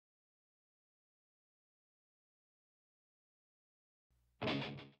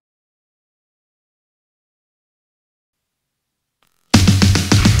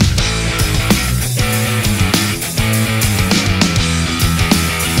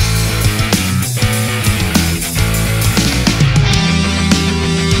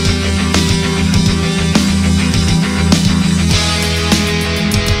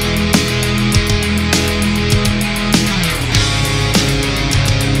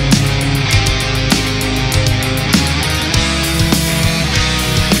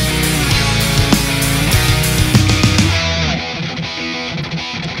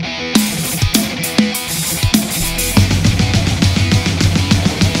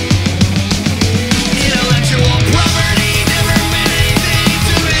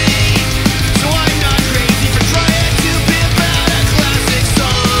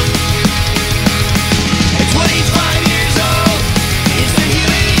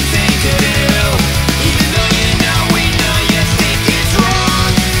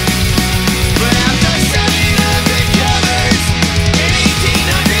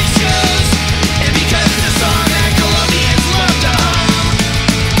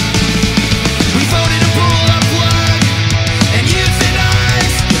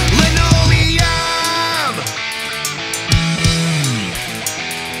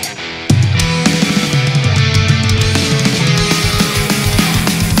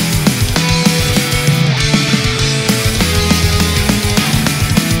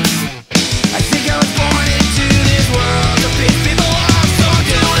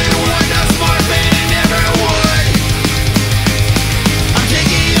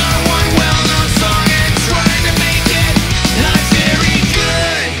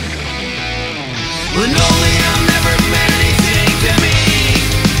Linoleum never meant anything to me.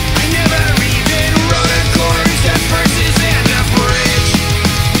 I never even wrote a chorus, just verses and a bridge.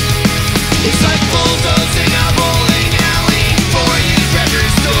 It's like bulldozing a bowling alley for you treasure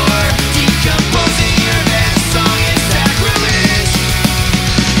store. Decomposing your best song is sacrilege.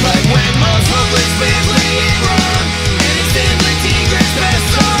 Like when most hopeless bands lay it wrong, and it's Smely Tigre's best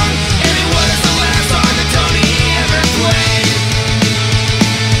song, and it was the last song that Tony ever played.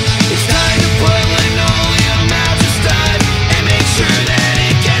 It's time to put Linoleum out to stud and make sure that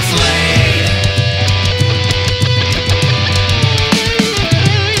it gets laid.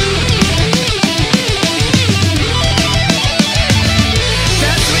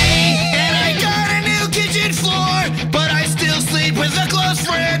 That's me, and I got a new kitchen floor, but I still sleep with a close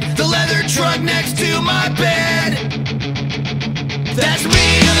friend, the leather truck next to my bed. That's me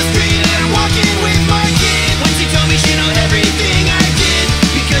on the street and walking with my kid, when she told me she knew everything I did,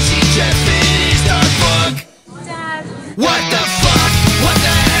 because she just finished our book. Dad. What the fuck? What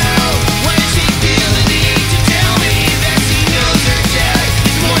the hell? Why does she feel the need to tell me that she knows her dad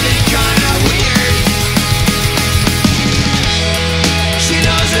is more than kinda weird? She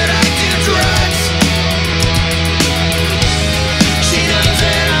knows that I do drugs. She knows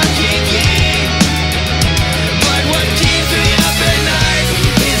that I'm kinky. But what keeps me up at night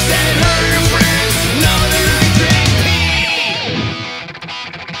is that her friends know that I drink pee.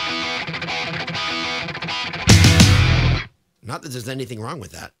 Not that there's anything wrong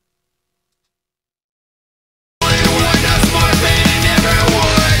with that.